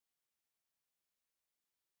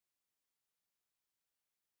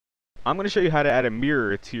I'm going to show you how to add a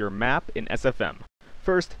mirror to your map in SFM.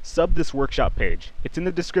 First, sub this workshop page. It's in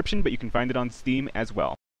the description, but you can find it on Steam as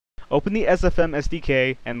well. Open the SFM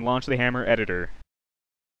SDK and launch the Hammer editor.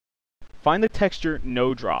 Find the texture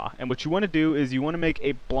No Draw, and what you want to do is you want to make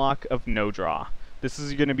a block of No Draw. This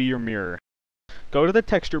is going to be your mirror. Go to the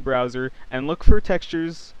texture browser and look for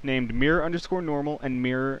textures named mirror_normal and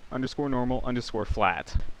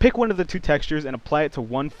mirror_normal_flat. Pick one of the two textures and apply it to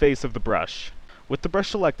one face of the brush. With the brush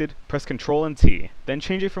selected, press Ctrl and T, then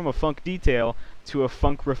change it from a funk detail to a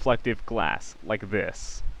funk reflective glass, like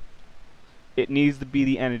this. It needs to be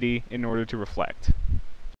the entity in order to reflect.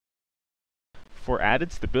 For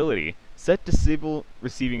added stability, set disable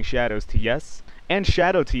receiving shadows to yes, and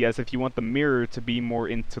shadow to yes if you want the mirror to be more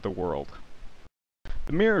into the world.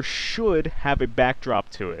 The mirror should have a backdrop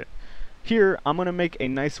to it. Here, I'm going to make a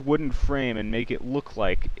nice wooden frame and make it look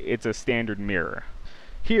like it's a standard mirror.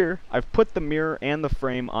 Here, I've put the mirror and the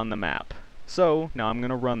frame on the map. So, now I'm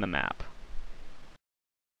going to run the map.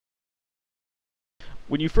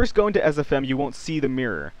 When you first go into SFM, you won't see the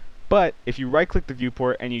mirror. But, if you right-click the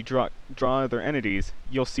viewport and you draw other entities,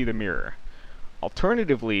 you'll see the mirror.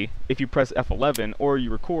 Alternatively, if you press F11 or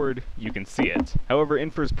you record, you can see it. However,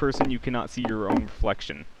 in first person, you cannot see your own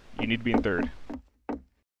reflection. You need to be in third.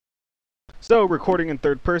 So, recording in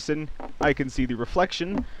third person, I can see the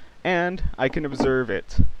reflection, and I can observe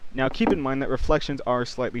it. Now keep in mind that reflections are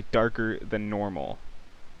slightly darker than normal.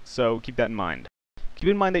 So keep that in mind. Keep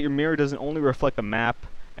in mind that your mirror doesn't only reflect the map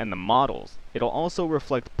and the models, it'll also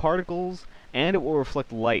reflect particles, and it will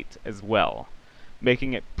reflect light as well,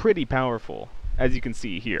 making it pretty powerful. As you can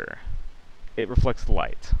see here, it reflects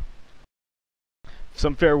light.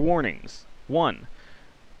 Some fair warnings. 1.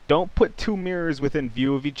 Don't put two mirrors within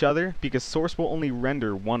view of each other, because Source will only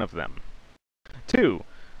render one of them. 2.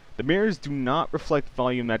 The mirrors do not reflect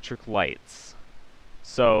volumetric lights,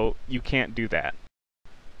 so you can't do that.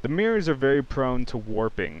 The mirrors are very prone to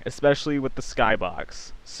warping, especially with the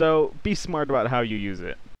skybox, so be smart about how you use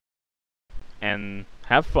it. And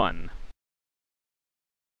have fun!